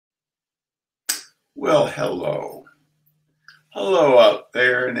Well, hello. Hello out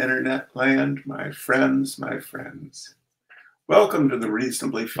there in internet land, my friends, my friends. Welcome to the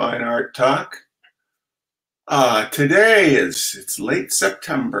Reasonably Fine Art Talk. Today it's late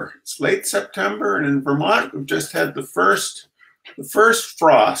September. It's late September, and in Vermont, we've just had the first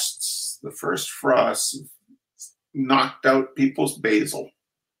frosts. The first frosts knocked out people's basil.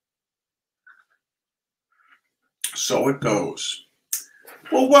 So it goes.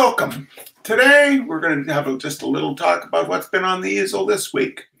 Well, welcome. Today, we're going to have just a little talk about what's been on the easel this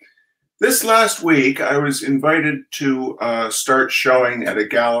week. This last week, I was invited to start showing at a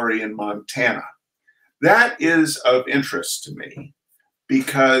gallery in Montana. That is of interest to me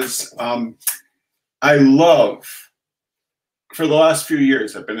because I love, for the last few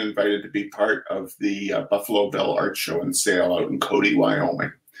years, I've been invited to be part of the Buffalo Bill Art Show and Sale out in Cody,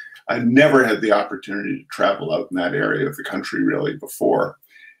 Wyoming. I've never had the opportunity to travel out in that area of the country really before,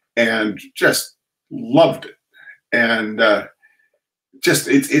 and just loved it. And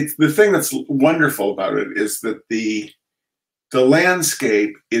it's the thing that's wonderful about it is that the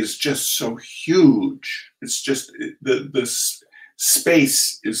landscape is just so huge. It's just the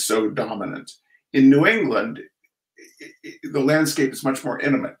space is so dominant. In New England, the landscape is much more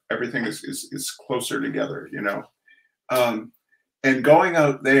intimate. Everything is closer together, you know. And going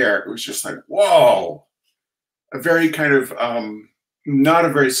out there, it was just like, whoa, a very kind of, not a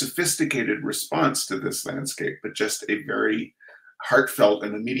very sophisticated response to this landscape, but just a very heartfelt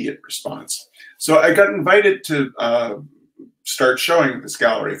and immediate response. So I got invited to start showing at this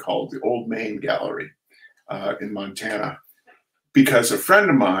gallery called the Old Main Gallery in Montana, because a friend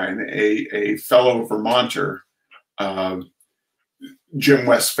of mine, a fellow Vermonter, Jim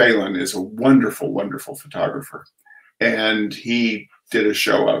Westphalen, is a wonderful, wonderful photographer. And he did a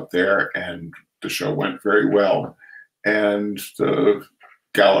show out there, and the show went very well. And the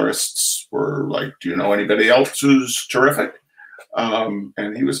gallerists were like, do you know anybody else who's terrific?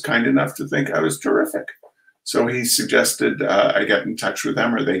 And he was kind enough to think I was terrific. So he suggested I get in touch with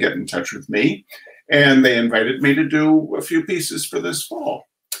them, or they get in touch with me. And they invited me to do a few pieces for this fall.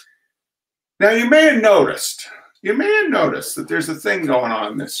 Now, you may have noticed that there's a thing going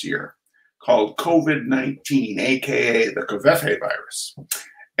on this year called COVID-19, AKA the Covfefe virus.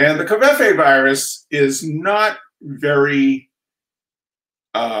 And the Covfefe virus is not very,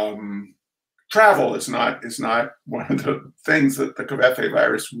 travel is not one of the things that the Covfefe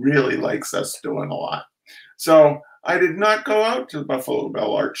virus really likes us doing a lot. So I did not go out to the Buffalo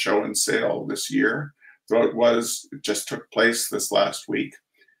Bill Art Show and Sale this year, though it just took place this last week.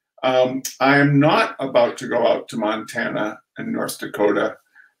 I am not about to go out to Montana and North Dakota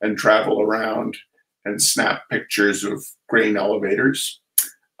and travel around and snap pictures of grain elevators.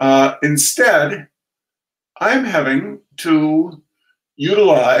 Instead, I'm having to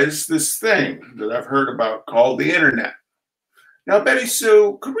utilize this thing that I've heard about called the internet. Now, Betty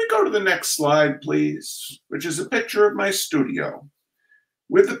Sue, could we go to the next slide, please? Which is a picture of my studio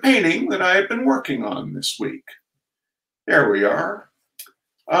with the painting that I have been working on this week. There we are.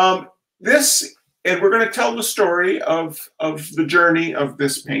 And we're going to tell the story of the journey of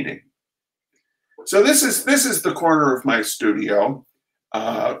this painting. So this is the corner of my studio.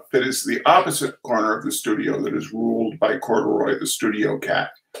 That is the opposite corner of the studio that is ruled by Corduroy, the studio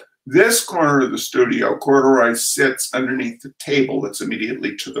cat. This corner of the studio, Corduroy sits underneath the table that's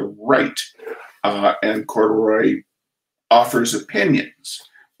immediately to the right, and Corduroy offers opinions,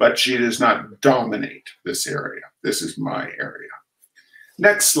 but she does not dominate this area. This is my area.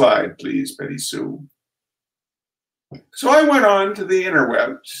 Next slide, please, Betty Sue. So I went on to the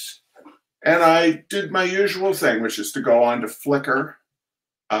interwebs, and I did my usual thing, which is to go on to Flickr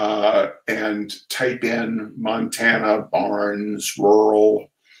and type in Montana, barns,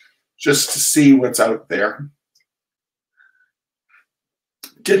 rural, just to see what's out there.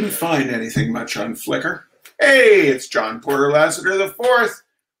 Didn't find anything much on Flickr. Hey, it's John Porter Lassiter IV.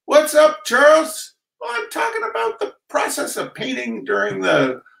 What's up, Charles? Well, I'm talking about the process of painting during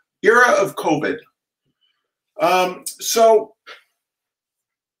the era of COVID. So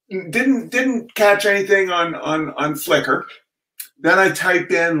didn't catch anything on Flickr. Then I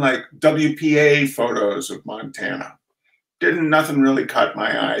typed in like WPA photos of Montana. Nothing really caught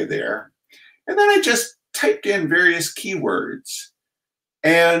my eye there. And then I just typed in various keywords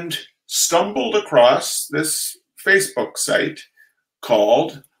and stumbled across this Facebook site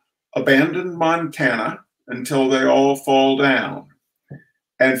called Abandoned Montana Until They All Fall Down,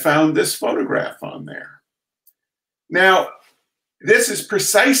 and found this photograph on there. Now, this is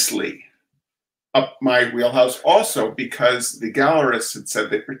precisely up my wheelhouse also because the gallerists had said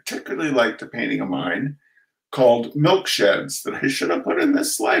they particularly liked a painting of mine called Milk Sheds that I should have put in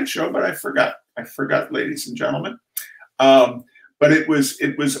this slideshow, but I forgot. I forgot, ladies and gentlemen. But it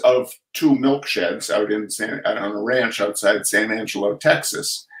was of two milk sheds out on a ranch outside San Angelo,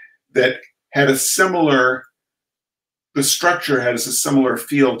 Texas, that had a similar. The structure has a similar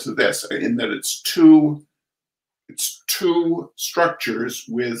feel to this in that it's two structures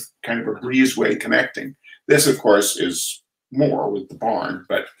with kind of a breezeway connecting. This, of course, is more with the barn,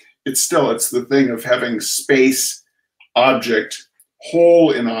 but it's the thing of having space, object,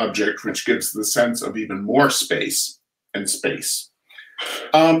 hole in object, which gives the sense of even more space and space.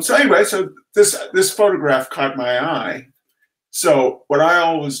 So anyway, so this photograph caught my eye. So what I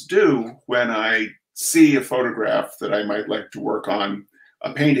always do when I see a photograph that I might like to work on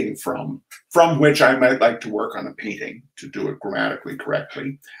a painting from which I might like to work on a painting to do it grammatically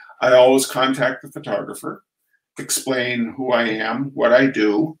correctly, I always contact the photographer, explain who I am, what I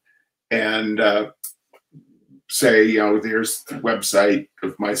do, and say, you know, there's the website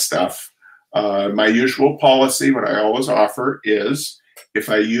of my stuff. My usual policy, what I always offer is if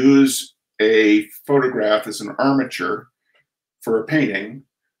I use a photograph as an armature for a painting,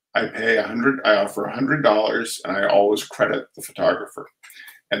 I offer $100, and I always credit the photographer.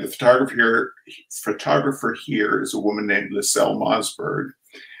 And the photographer here is a woman named Liselle Mosberg.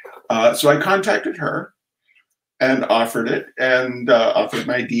 So I contacted her and offered it, and offered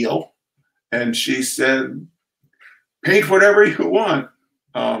my deal. And she said, paint whatever you want.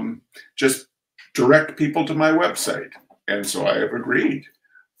 Just direct people to my website. And so I have agreed.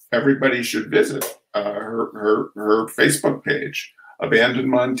 Everybody should visit her Facebook page, Abandoned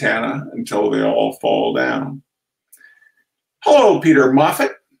Montana Until They All Fall Down. Hello, Peter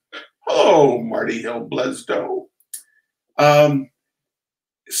Moffat. Hello, Marty Hill Blesdo.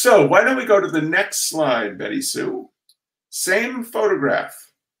 So why don't we go to the next slide, Betty Sue? Same photograph,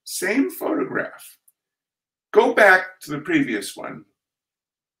 same photograph. Go back to the previous one.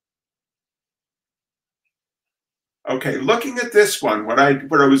 Okay, looking at this one, what I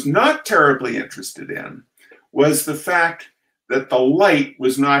was not terribly interested in was the fact that the light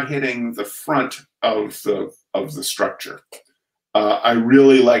was not hitting the front of the structure. I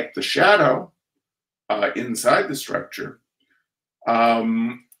really liked the shadow inside the structure.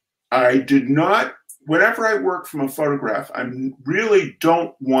 I did not, whenever I work from a photograph, I really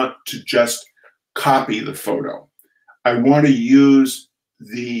don't want to just copy the photo. I want to use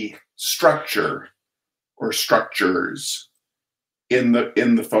the structure or structures in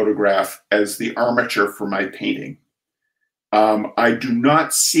the photograph as the armature for my painting. I do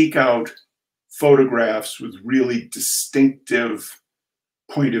not seek out photographs with really distinctive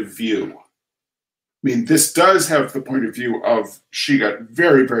point of view. I mean, this does have the point of view of she got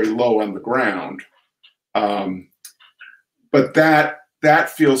very, very low on the ground. But that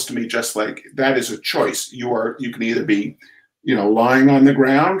feels to me just like that is a choice. You can either be, you know, lying on the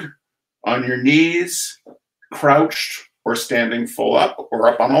ground, on your knees, crouched, or standing full up, or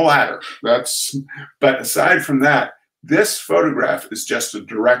up on a ladder. But aside from that, this photograph is just a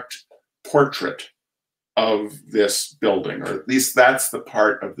direct portrait of this building, or at least that's the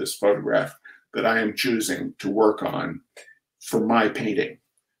part of this photograph that I am choosing to work on for my painting.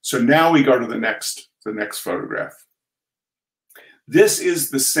 So now we go to the next photograph. This is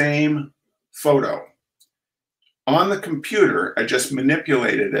the same photo. On the computer, I just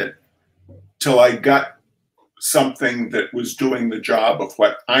manipulated it till I got something that was doing the job of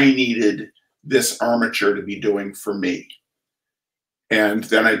what I needed this armature to be doing for me. And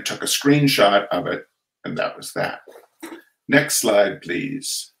then I took a screenshot of it, and that was that. Next slide,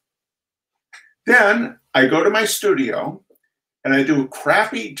 please. Then I go to my studio and I do a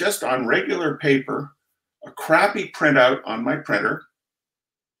crappy, just on regular paper, a crappy printout on my printer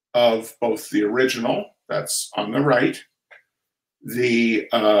of both the original, that's on the right, the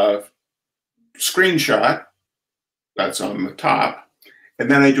screenshot, that's on the top, and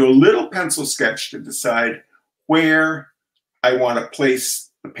then I do a little pencil sketch to decide where I want to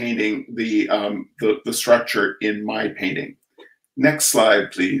place the painting, the structure in my painting. Next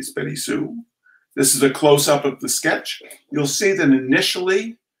slide, please, Betty Sue. This is a close-up of the sketch. You'll see that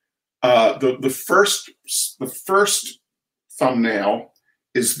initially, the first thumbnail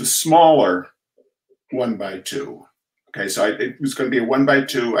is the smaller 1x2. Okay, so it was going to be a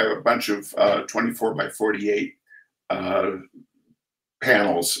 1x2. I have a bunch of 24x48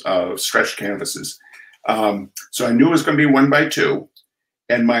 panels, stretched canvases. So I knew it was going to be 1x2.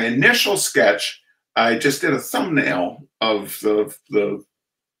 And my initial sketch, I just did a thumbnail of the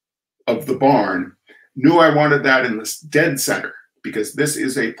barn. Knew I wanted that in the dead center because this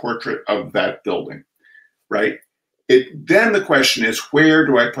is a portrait of that building, right? Then the question is, where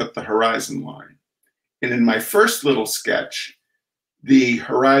do I put the horizon line? And in my first little sketch, the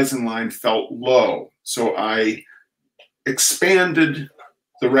horizon line felt low. So I expanded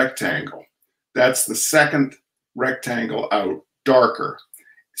the rectangle. That's the second rectangle out, darker.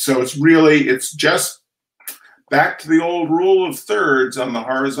 So it's just back to the old rule of thirds on the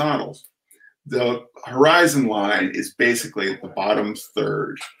horizontals. The horizon line is basically the bottom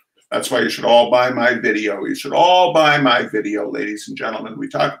third. That's why you should all buy my video. You should all buy my video, ladies and gentlemen. We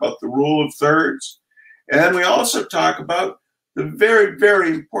talk about the rule of thirds. And then we also talk about the very, very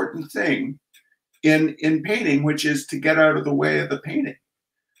important thing in painting, which is to get out of the way of the painting.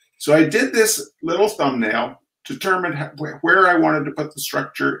 So I did this little thumbnail to determine where I wanted to put the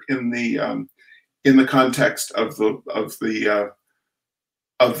structure in the context of the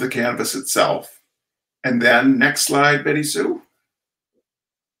canvas itself. And then next slide, Betty Sue.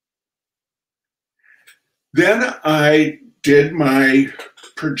 Then I did my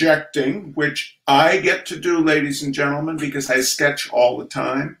projecting, which I get to do, ladies and gentlemen, because I sketch all the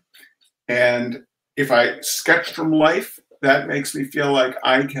time. And if I sketch from life, that makes me feel like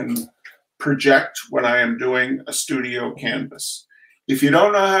I can project when I am doing a studio canvas. If you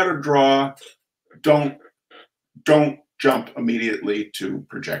don't know how to draw, don't jump immediately to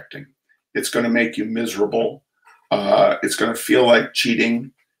projecting. It's going to make you miserable. It's going to feel like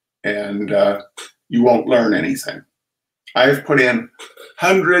cheating, and you won't learn anything. I've put in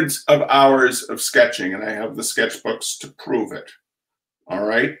hundreds of hours of sketching, and I have the sketchbooks to prove it. All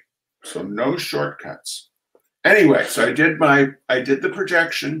right? So no shortcuts. Anyway, so I did the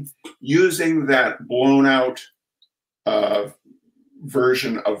projection using that blown out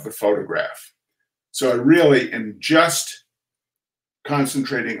version of the photograph. So I really am just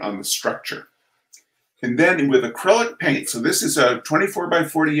concentrating on the structure. And then with acrylic paint, so this is a 24 by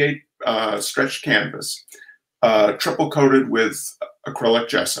 48 stretched canvas, triple coated with acrylic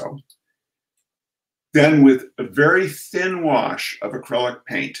gesso. Then with a very thin wash of acrylic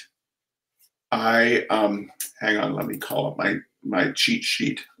paint, hang on, let me call up my cheat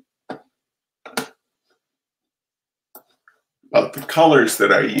sheet about the colors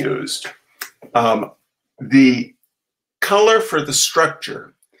that I used. The color for the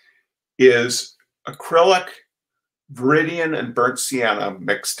structure is acrylic, viridian, and burnt sienna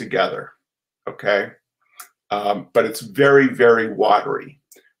mixed together, okay? But it's very, very watery,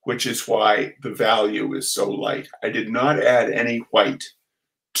 which is why the value is so light. I did not add any white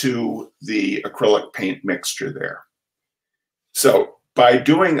to the acrylic paint mixture there. So by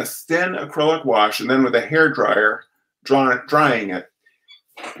doing a thin acrylic wash and then with a hairdryer drying it,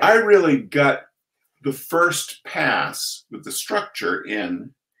 I really got the first pass with the structure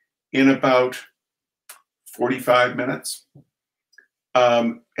in about 45 minutes.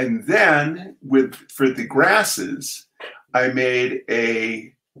 And then for the grasses, I made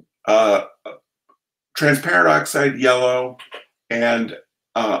a transparent oxide yellow and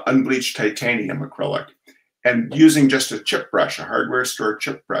unbleached titanium acrylic, and using just a chip brush, a hardware store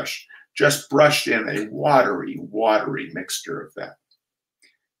chip brush, just brushed in a watery mixture of that.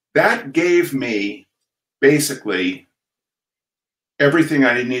 That gave me basically everything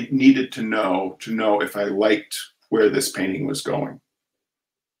I needed to know if I liked where this painting was going.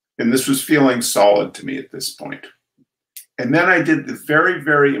 And this was feeling solid to me at this point. And then I did the very,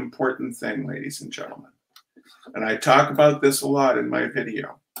 very important thing, ladies and gentlemen. And I talk about this a lot in my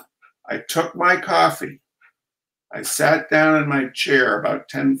video. I took my coffee. I sat down in my chair about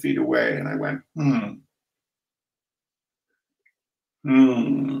 10 feet away and I went,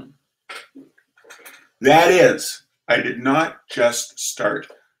 That is, I did not just start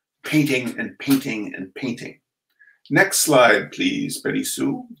painting and painting and painting. Next slide, please, Betty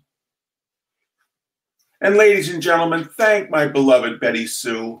Sue. And ladies and gentlemen, thank my beloved Betty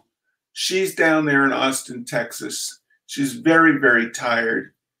Sue. She's down there in Austin, Texas. She's very, very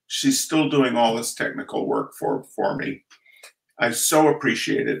tired. She's still doing all this technical work for me. I so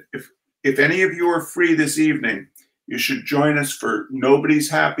appreciate it. If any of you are free this evening, you should join us for Nobody's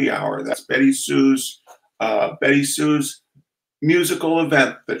Happy Hour. That's Betty Sue's musical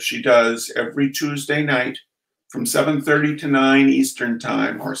event that she does every Tuesday night from 7:30 to 9 Eastern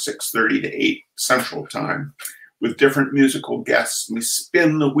Time or 6:30 to 8 Central Time with different musical guests. We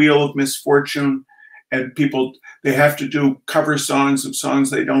spin the wheel of misfortune, and people, they have to do cover songs of songs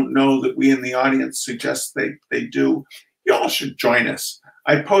they don't know that we in the audience suggest they do. You all should join us.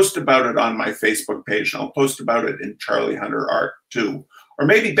 I post about it on my Facebook page, and I'll post about it in Charlie Hunter Art too. Or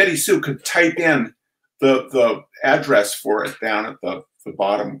maybe Betty Sue could type in the address for it down at the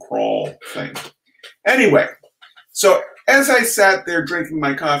bottom crawl thing. Anyway, so as I sat there drinking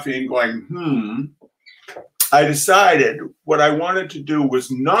my coffee and going, I decided what I wanted to do was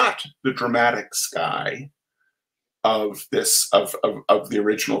not the dramatic sky, of this, of the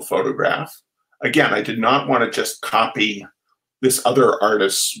original photograph. Again, I did not want to just copy this other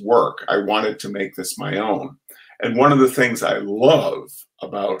artist's work. I wanted to make this my own. And one of the things I love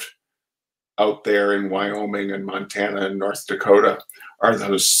about out there in Wyoming and Montana and North Dakota are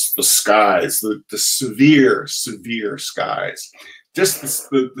the skies, the severe skies. Just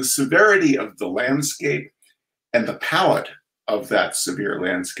the severity of the landscape and the palette of that severe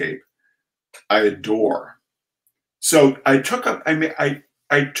landscape, I adore. So I took a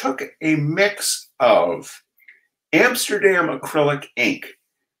mix of Amsterdam acrylic ink.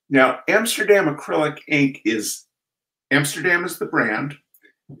 Now, Amsterdam acrylic ink is, Amsterdam is the brand.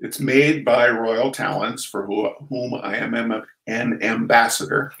 It's made by Royal Talents, for whom I am an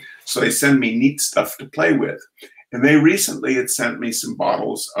ambassador. So they send me neat stuff to play with. And they recently had sent me some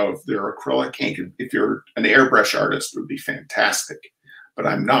bottles of their acrylic ink. If you're an airbrush artist, it would be fantastic, but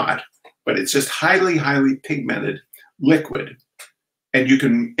I'm not. But it's just highly, highly pigmented liquid. And you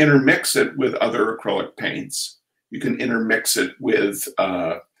can intermix it with other acrylic paints. You can intermix it with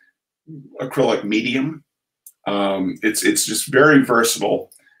acrylic medium. It's just very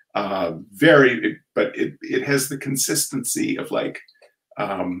versatile. But it has the consistency of like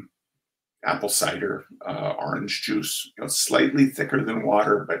apple cider, orange juice, slightly thicker than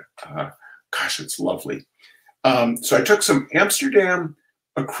water, but gosh, it's lovely. So I took some Amsterdam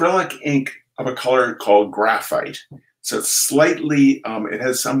acrylic ink of a color called graphite. So it's slightly, it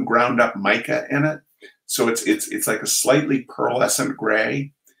has some ground up mica in it. So it's like a slightly pearlescent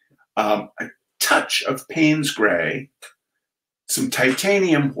gray, a touch of Payne's gray, some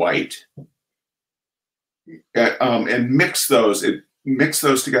titanium white, and mix those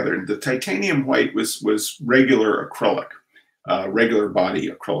together. And the titanium white was regular acrylic, regular body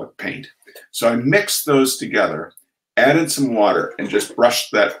acrylic paint. So I mixed those together, added some water, and just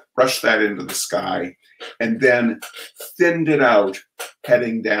brushed that into the sky, and then thinned it out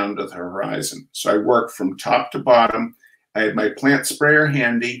heading down to the horizon. So I worked from top to bottom. I had my plant sprayer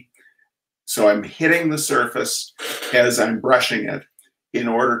handy, so I'm hitting the surface as I'm brushing it in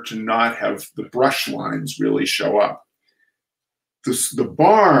order to not have the brush lines really show up. The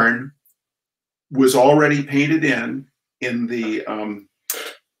barn was already painted in the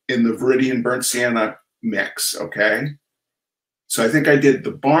Viridian burnt sienna mix, okay? So I think I did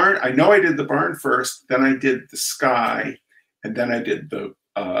the barn. I know I did the barn first, then I did the sky, and then I did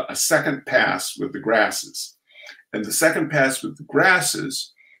a second pass with the grasses. And the second pass with the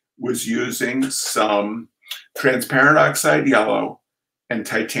grasses was using some transparent oxide yellow and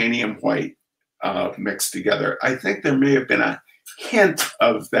titanium white mixed together. I think there may have been a hint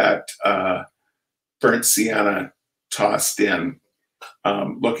of that burnt sienna tossed in,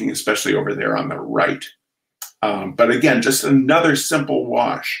 looking especially over there on the right. But again, just another simple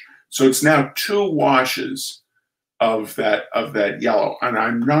wash. So it's now 2 washes of that yellow, and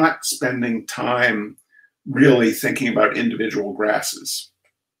I'm not spending time really thinking about individual grasses.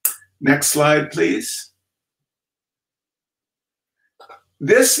 Next slide, please.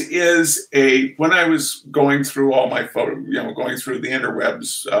 This is when I was going through all my going through the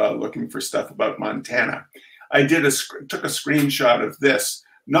interwebs looking for stuff about Montana, I took a screenshot of this.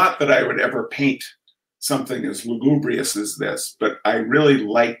 Not that I would ever paint something as lugubrious as this, but I really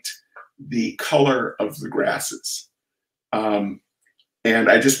liked the color of the grasses. And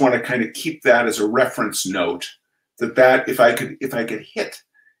I just want to kind of keep that as a reference note, that if I could hit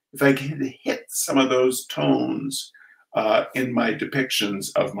some of those tones in my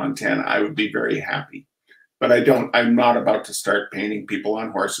depictions of Montana, I would be very happy. But I'm not about to start painting people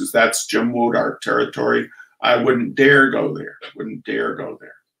on horses. That's Jim Wood art territory. I wouldn't dare go there. Wouldn't dare go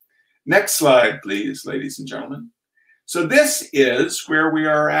there. Next slide, please, ladies and gentlemen. So this is where we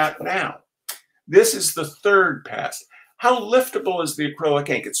are at now. This is the third pass. How liftable is the acrylic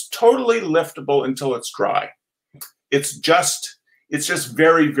ink? It's totally liftable until it's dry. It's just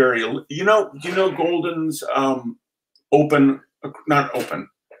very, very, Golden's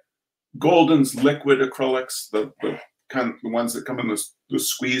Golden's liquid acrylics, the kind of the ones that come in the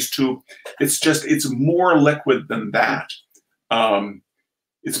squeeze tube. It's more liquid than that.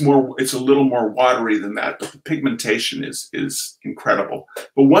 It's a little more watery than that, but the pigmentation is incredible.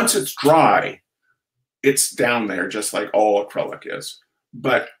 But once it's dry, it's down there just like all acrylic is.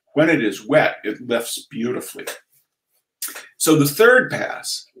 But when it is wet, it lifts beautifully. So the third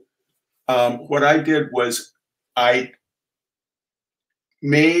pass, what I did was I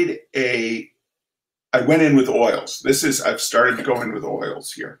went in with oils. I've started to go in with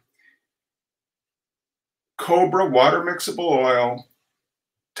oils here. Cobra water mixable oil,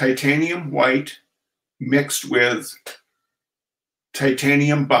 titanium white mixed with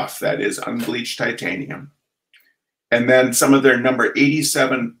titanium buff, that is unbleached titanium, and then some of their number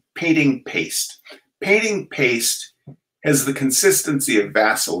 87 painting paste. Painting paste has the consistency of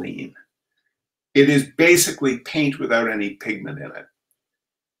Vaseline. It is basically paint without any pigment in it.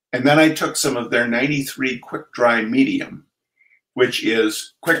 And then I took some of their 93 quick dry medium, which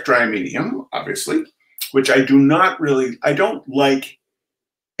is quick dry medium, obviously, which I don't like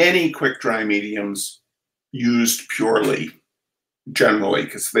any quick dry mediums used purely, generally,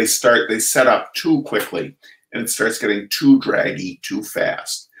 because they set up too quickly and it starts getting too draggy too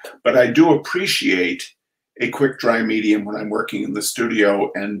fast. But I do appreciate a quick dry medium when I'm working in the studio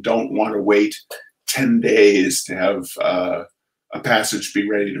and don't want to wait 10 days to have a passage be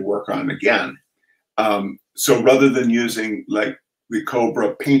ready to work on again. So rather than using like the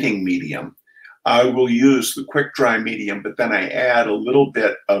Cobra painting medium, I will use the quick dry medium, but then I add a little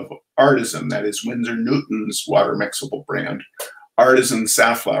bit of Artisan, that is Winsor Newton's water mixable brand, Artisan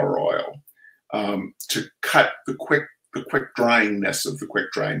safflower oil, to cut the quick dryingness of the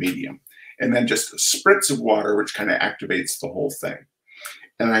quick dry medium. And then just a spritz of water, which kind of activates the whole thing.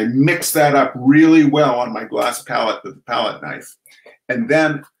 And I mix that up really well on my glass palette with the palette knife. And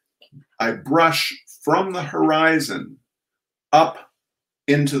then I brush from the horizon up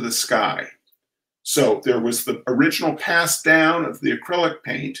into the sky. So there was the original pass down of the acrylic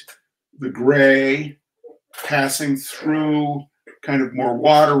paint, the gray passing through, kind of more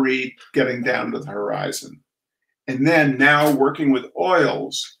watery, getting down to the horizon. And then now working with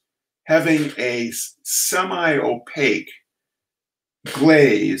oils, having a semi-opaque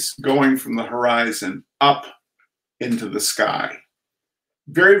glaze going from the horizon up into the sky.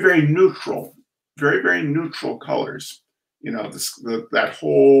 Very, very neutral, very, very neutral colors. You know, the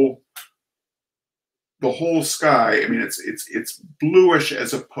whole sky. I mean, it's bluish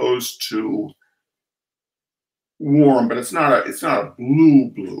as opposed to warm, but it's not a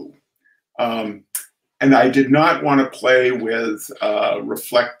blue. And I did not want to play with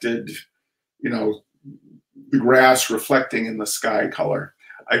reflected, you know, the grass reflecting in the sky color.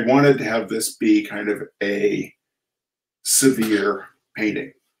 I wanted to have this be kind of a severe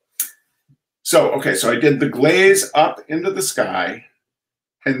painting. So, okay, so I did the glaze up into the sky,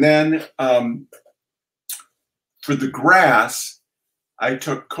 and then for the grass, I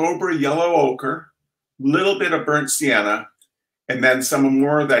took Cobra yellow ochre, little bit of burnt sienna, and then some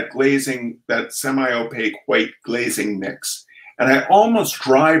more of that glazing, that semi-opaque white glazing mix. And I almost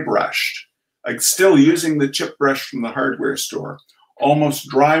dry brushed, like still using the chip brush from the hardware store, almost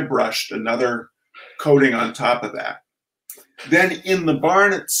dry brushed another coating on top of that. Then in the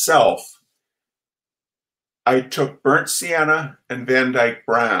barn itself, I took burnt sienna and Van Dyke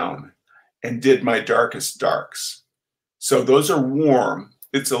brown and did my darkest darks. So those are warm.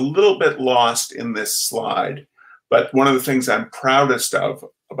 It's a little bit lost in this slide, but one of the things I'm proudest of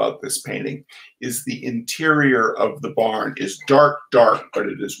about this painting is the interior of the barn is dark, but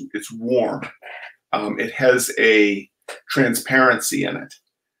it's warm. It has a transparency in it.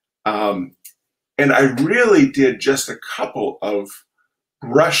 And I really did just a couple of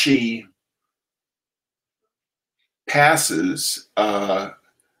brushy passes on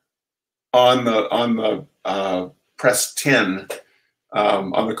the pressed tin,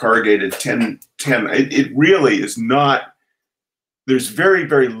 on the corrugated tin. It really is not, there's very,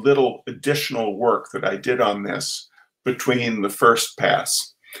 very little additional work that I did on this between the first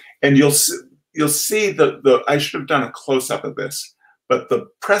pass. And you'll see I should have done a close-up of this, but the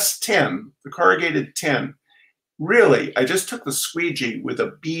pressed tin, the corrugated tin, really, I just took the squeegee with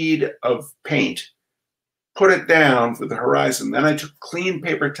a bead of paint, put it down for the horizon. Then I took clean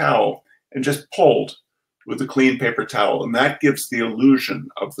paper towel and just pulled with a clean paper towel. And that gives the illusion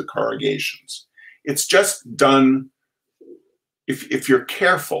of the corrugations. It's just done, if you're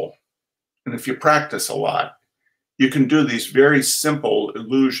careful and if you practice a lot, you can do these very simple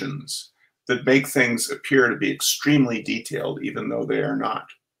illusions that make things appear to be extremely detailed, even though they are not.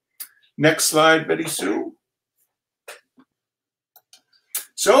 Next slide, Betty Sue.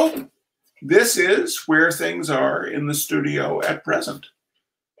 So this is where things are in the studio at present.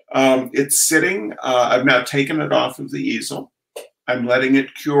 It's sitting, I've now taken it off of the easel. I'm letting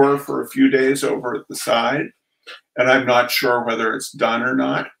it cure for a few days over at the side, and I'm not sure whether it's done or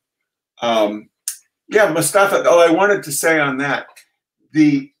not. Yeah, Mustafa, I wanted to say on that,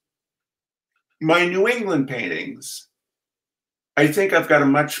 my New England paintings, I think I've got a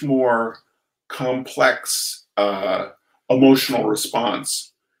much more complex emotional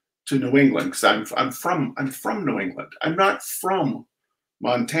response to New England, because I'm from New England. I'm not from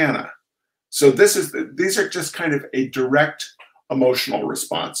Montana. So these are just kind of a direct emotional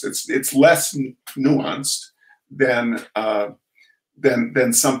response. It's less nuanced than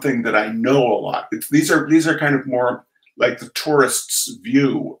than something that I know a lot. These are kind of more like the tourist's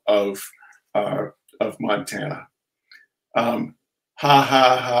view of Montana. Ha ha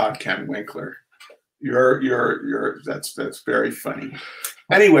ha, Ken Winkler. That's very funny.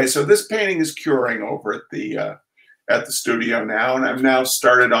 Anyway, so this painting is curing over at the studio now, and I've now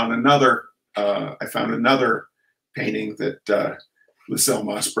started on another. I found another painting that Lucille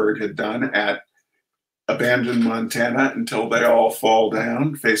Mossberg had done at Abandoned Montana Until They All Fall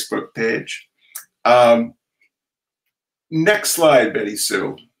Down Facebook page. Next slide, Betty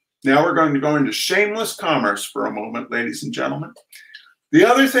Sue. Now we're going to go into shameless commerce for a moment, ladies and gentlemen. The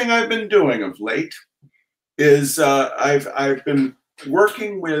other thing I've been doing of late is I've been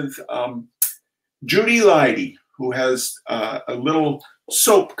working with Judy Leidy, who has a little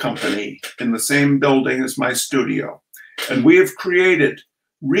soap company in the same building as my studio. And we have created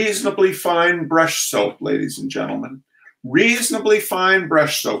reasonably fine brush soap, ladies and gentlemen. Reasonably fine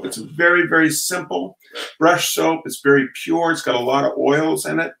brush soap. It's a very, very simple brush soap. It's very pure. It's got a lot of oils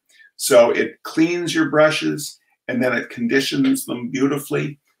in it. So it cleans your brushes and then it conditions them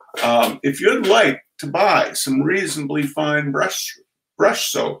beautifully. If you'd like to buy some reasonably fine brush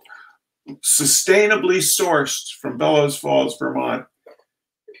soap, sustainably sourced from Bellows Falls, Vermont,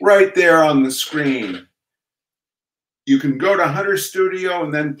 right there on the screen. You can go to Hunter Studio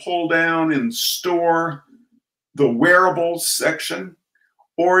and then pull down and store the wearables section,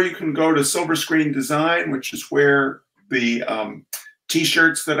 or you can go to Silver Screen Design, which is where the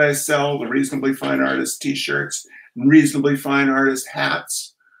t-shirts that I sell, the Reasonably Fine Artist t-shirts and Reasonably Fine Artist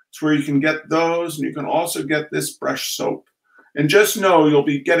hats. It's where you can get those, and you can also get this brush soap. And just know you'll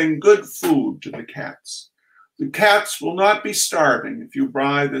be getting good food to the cats. The cats will not be starving if you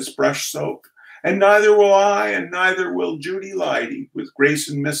buy this brush soap, and neither will I, and neither will Judy Leidy with Grace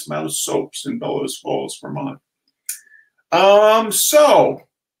and Miss Mouse Soaps in Bellows Falls, Vermont. So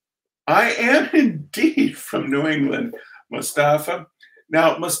I am indeed from New England, Mustafa.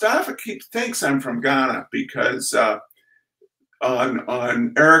 Now, Mustafa thinks I'm from Ghana because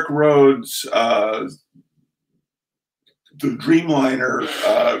on Eric Rhodes' the Dreamliner,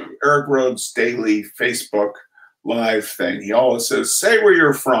 Eric Rhodes' daily Facebook live thing, he always says, "Say where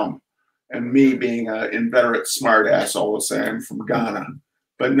you're from." And me being an inveterate smartass, always say I'm from Ghana.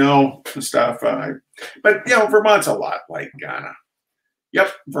 But no, Mustafa, but you know, Vermont's a lot like Ghana.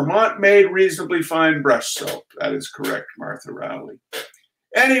 Yep, Vermont made reasonably fine brush soap. That is correct, Martha Rowley.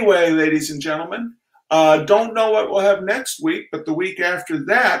 Anyway, ladies and gentlemen, don't know what we'll have next week, but the week after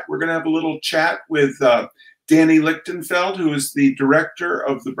that, we're going to have a little chat with Danny Lichtenfeld, who is the director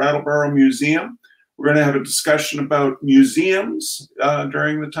of the Brattleboro Museum. We're going to have a discussion about museums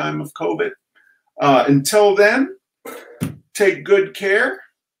during the time of COVID. Until then, take good care,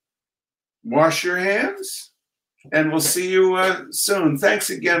 wash your hands, and we'll see you soon. Thanks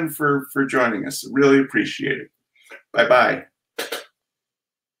again for joining us. Really appreciate it. Bye-bye.